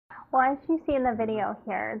Well, as you see in the video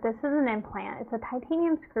here, this is an implant. It's a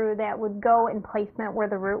titanium screw that would go in placement where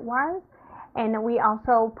the root was, and we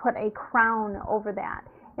also put a crown over that.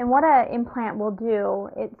 And what an implant will do,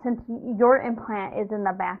 since your implant is in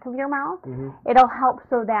the back of your mouth, it'll help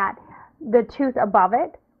so that the tooth above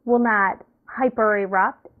it will not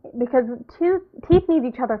hyper-erupt, because teeth need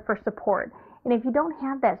each other for support. And if you don't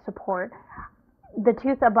have that support, the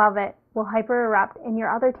tooth above it will hyper-erupt and your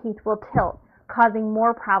other teeth will tilt, causing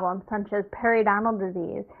more problems such as periodontal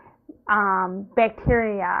disease,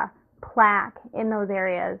 bacteria, plaque in those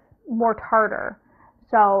areas, more tartar.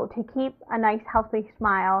 So to keep a nice healthy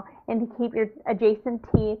smile and to keep your adjacent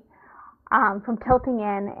teeth from tilting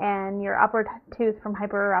in and your upper tooth from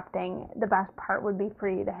hyper-erupting, the best part would be for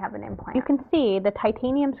you to have an implant. You can see the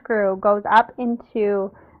titanium screw goes up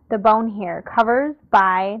into the bone here, covers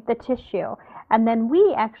by the tissue, and then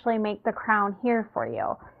we actually make the crown here for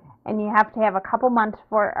you. And you have to have a couple months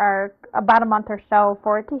or about a month or so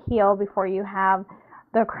for it to heal before you have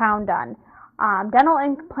the crown done. Dental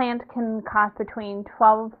implants can cost between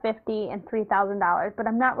 $1,250 and $3,000, but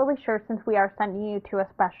I'm not really sure since we are sending you to a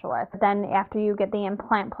specialist. Then after you get the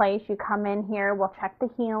implant placed, you come in here, we'll check the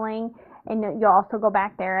healing, and you'll also go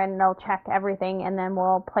back there and they'll check everything, and then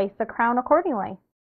we'll place the crown accordingly.